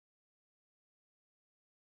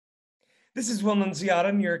This is Will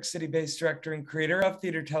Nunziata, New York City-based director and creator of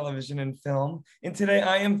theater, television, and film. And today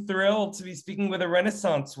I am thrilled to be speaking with a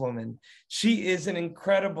Renaissance woman. She is an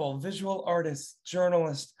incredible visual artist,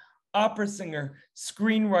 journalist, opera singer,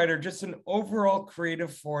 screenwriter, just an overall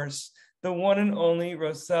creative force, the one and only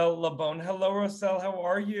ROSEL LABONE. Hello, ROSEL, how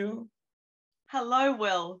are you? Hello,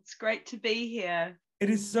 Will. It's great to be here. It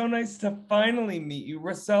is so nice to finally meet you.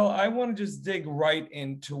 ROSEL, I want to just dig right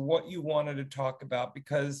into what you wanted to talk about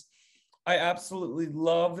because I absolutely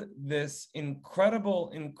love this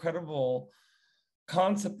incredible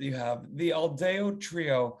concept that you have, the Aldeo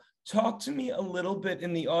Trio. Talk to me a little bit,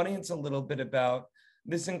 in the audience, a little bit about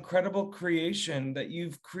this incredible creation that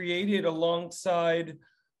you've created alongside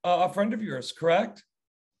a friend of yours, correct?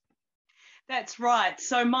 That's right.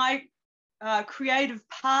 So my creative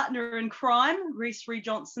partner in crime, Reese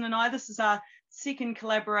Johnson, and I, this is our second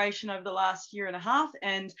collaboration over the last year and a half.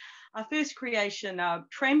 And our first creation,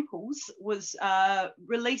 Tramples, was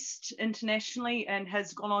released internationally and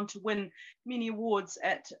has gone on to win many awards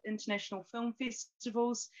at international film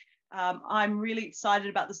festivals. I'm really excited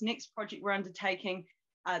about this next project we're undertaking.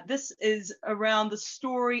 This is around the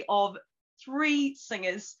story of three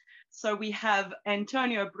singers. So we have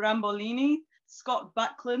Antonio Brambolini, Scott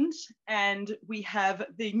Buckland, and we have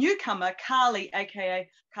the newcomer, Carly, aka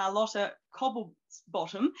Carlotta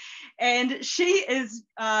Cobblebottom. And she is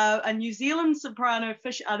a New Zealand soprano,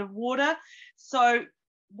 fish out of water. So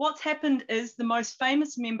what's happened is the most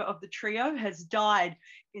famous member of the trio has died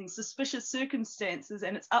in suspicious circumstances,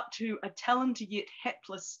 and it's up to a talented yet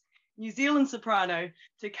hapless New Zealand soprano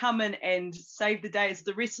to come in and save the day as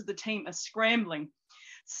the rest of the team are scrambling.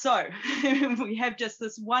 So we have just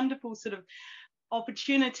this wonderful sort of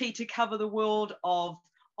opportunity to cover the world of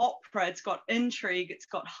opera. It's got intrigue, it's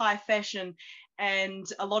got high fashion, and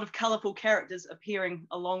a lot of colorful characters appearing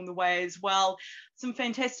along the way as well. Some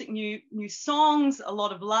fantastic new songs, a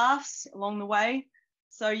lot of laughs along the way.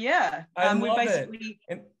 So yeah, I we love basically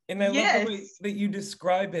it. And I love the way that you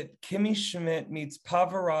describe it. Kimmy Schmidt meets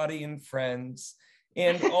Pavarotti and Friends.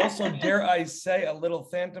 And also, dare I say, a little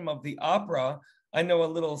Phantom of the Opera. I know a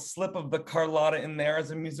little slip of the Carlotta in there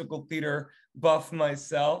as a musical theater buff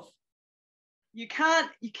myself. You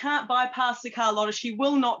can't bypass the Carlotta. She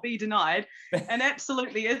will not be denied. And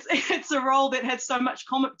absolutely, it's a role that has so much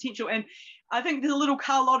comic potential. And I think there's a little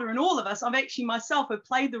Carlotta in all of us. I've actually myself have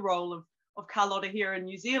played the role of Carlotta here in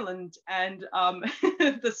New Zealand, and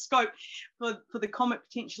the scope for the comic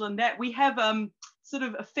potential in that. We have sort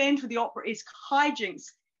of a fan to the opera-esque hijinks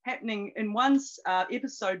happening in one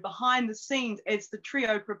episode behind the scenes as the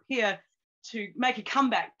trio prepare to make a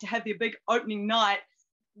comeback to have their big opening night.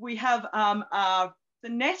 We have a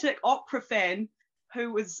fanatic opera fan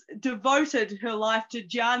who was devoted her life to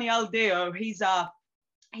Gianni Aldeo. He's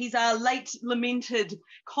our late lamented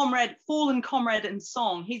comrade, fallen comrade in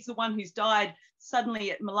song. He's the one who's died suddenly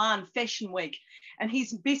at Milan Fashion Week. And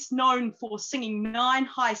he's best known for singing 9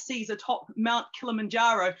 high Cs atop Mount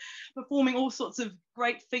Kilimanjaro, performing all sorts of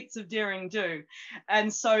great feats of daring do.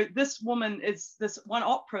 And so this one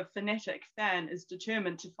opera fanatic fan is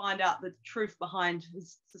determined to find out the truth behind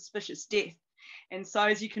his suspicious death. And so,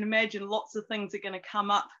 as you can imagine, lots of things are going to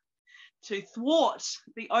come up to thwart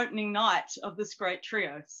the opening night of this great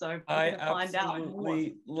trio. So I find out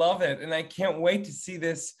absolutely love it. And I can't wait to see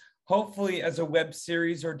this, hopefully as a web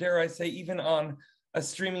series, or dare I say, even on a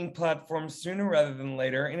streaming platform sooner rather than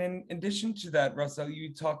later. And in addition to that, ROSEL,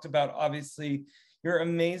 you talked about, obviously, your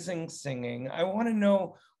amazing singing. I want to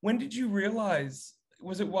know, when did you realize,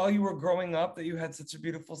 was it while you were growing up, that you had such a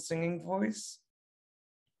beautiful singing voice?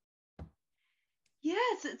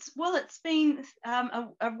 Yes, it's been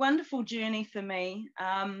a wonderful journey for me.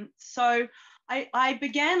 So I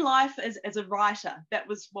began life as a writer. That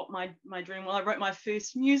was what my dream was. I wrote my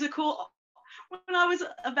first musical when I was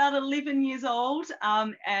about 11 years old,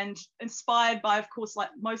 and inspired by, of course, like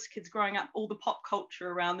most kids growing up, all the pop culture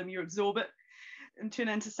around them. You absorb it and turn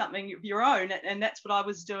it into something of your own. And that's what I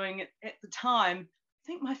was doing at the time. I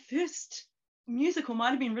think my first musical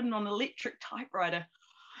might have been written on an electric typewriter.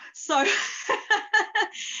 So,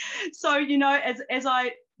 so as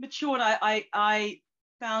I matured, I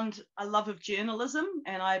found a love of journalism,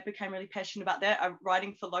 and I became really passionate about that. I'm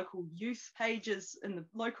writing for local youth pages in the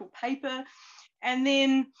local paper, and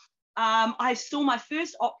then I saw my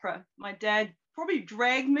first opera. My dad probably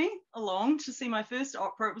dragged me along to see my first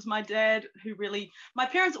opera. It was my dad who my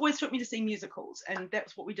parents always took me to see musicals, and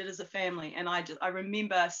that's what we did as a family. And I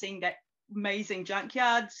remember seeing that amazing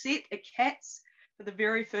Junkyard set at Cats for the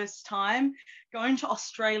very first time, going to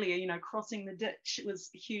Australia, crossing the ditch. It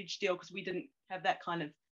was a huge deal because we didn't have that kind of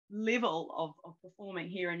level of performing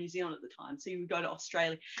here in New Zealand at the time. So you would go to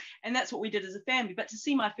Australia, and that's what we did as a family. But to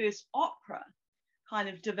see my first opera kind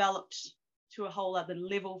of developed to a whole other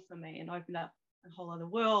level for me and opened up a whole other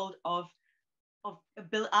world of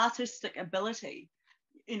artistic ability.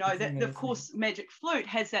 You know, that of course Magic Flute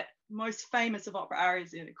has that most famous of opera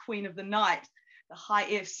arias, you know, Queen of the Night, the high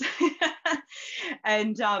Fs,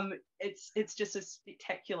 and it's just a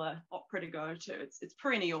spectacular opera to go to. It's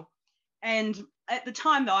perennial. And at the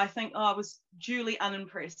time, though, I think I was duly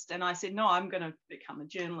unimpressed, and I said, no, I'm going to become a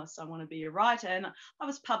journalist. I want to be a writer. And I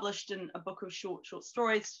was published in a book of short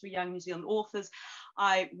stories for young New Zealand authors.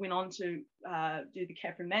 I went on to do the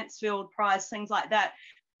Catherine Mansfield Prize, things like that.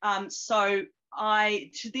 So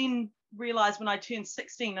to then realize when I turned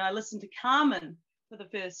 16, I listened to Carmen for the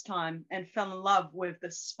first time and fell in love with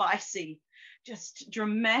the spicy, just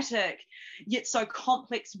dramatic, yet so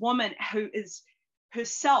complex woman who is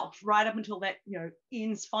herself right up until that, you know,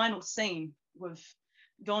 ends final scene with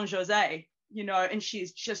Don Jose, you know, and she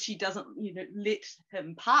doesn't, you know, let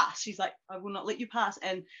him pass. She's like, I will not let you pass.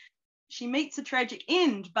 And she meets a tragic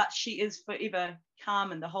end, but she is forever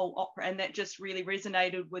Carmen, the whole opera. And that just really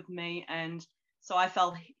resonated with me. And so I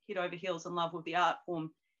fell head over heels in love with the art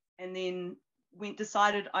form, and then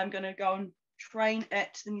decided I'm going to go and train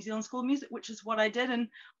at the New Zealand School of Music, which is what I did. And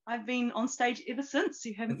I've been on stage ever since.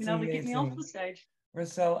 You haven't been able to get me off the stage.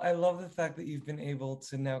 Rosel, I love the fact that you've been able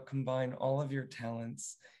to now combine all of your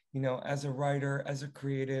talents, you know, as a writer, as a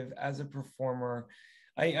creative, as a performer.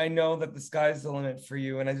 I know that the sky's the limit for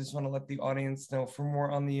you, and I just want to let the audience know, for more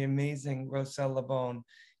on the amazing Rosel Labone,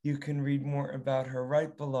 you can read more about her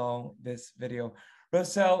right below this video.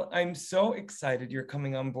 Rosel, I'm so excited you're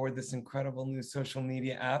coming on board this incredible new social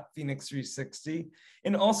media app, FENIX360.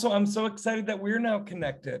 And also, I'm so excited that we're now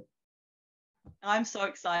connected. I'm so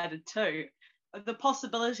excited too. The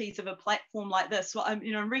possibilities of a platform like this. Well,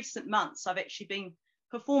 you know, in recent months, I've actually been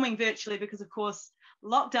performing virtually because, of course,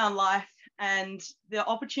 lockdown life and the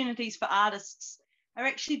opportunities for artists are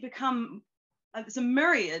actually become, there's a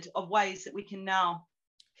myriad of ways that we can now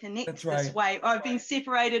connect this way. I've been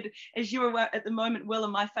separated, as you are at the moment, Will,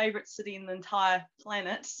 in my favorite city in the entire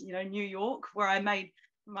planet, you know, New York, where I made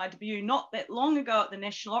my debut not that long ago at the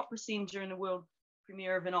National Opera Centre in the world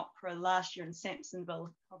premiere of an opera last year in Sampsonville,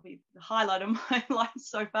 probably the highlight of my life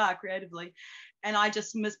so far creatively. And I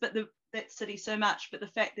just miss that city so much. But the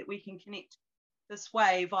fact that we can connect this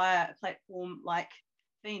way via a platform like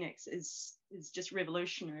FENIX is just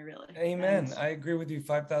revolutionary, really. Amen. And I agree with you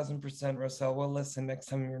 5,000%, Rosel. Well, listen, next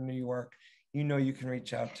time you're in New York, you know you can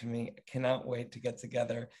reach out to me. I cannot wait to get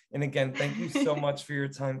together. And again, thank you so much for your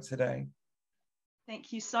time today.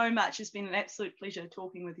 Thank you so much. It's been an absolute pleasure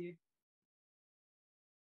talking with you.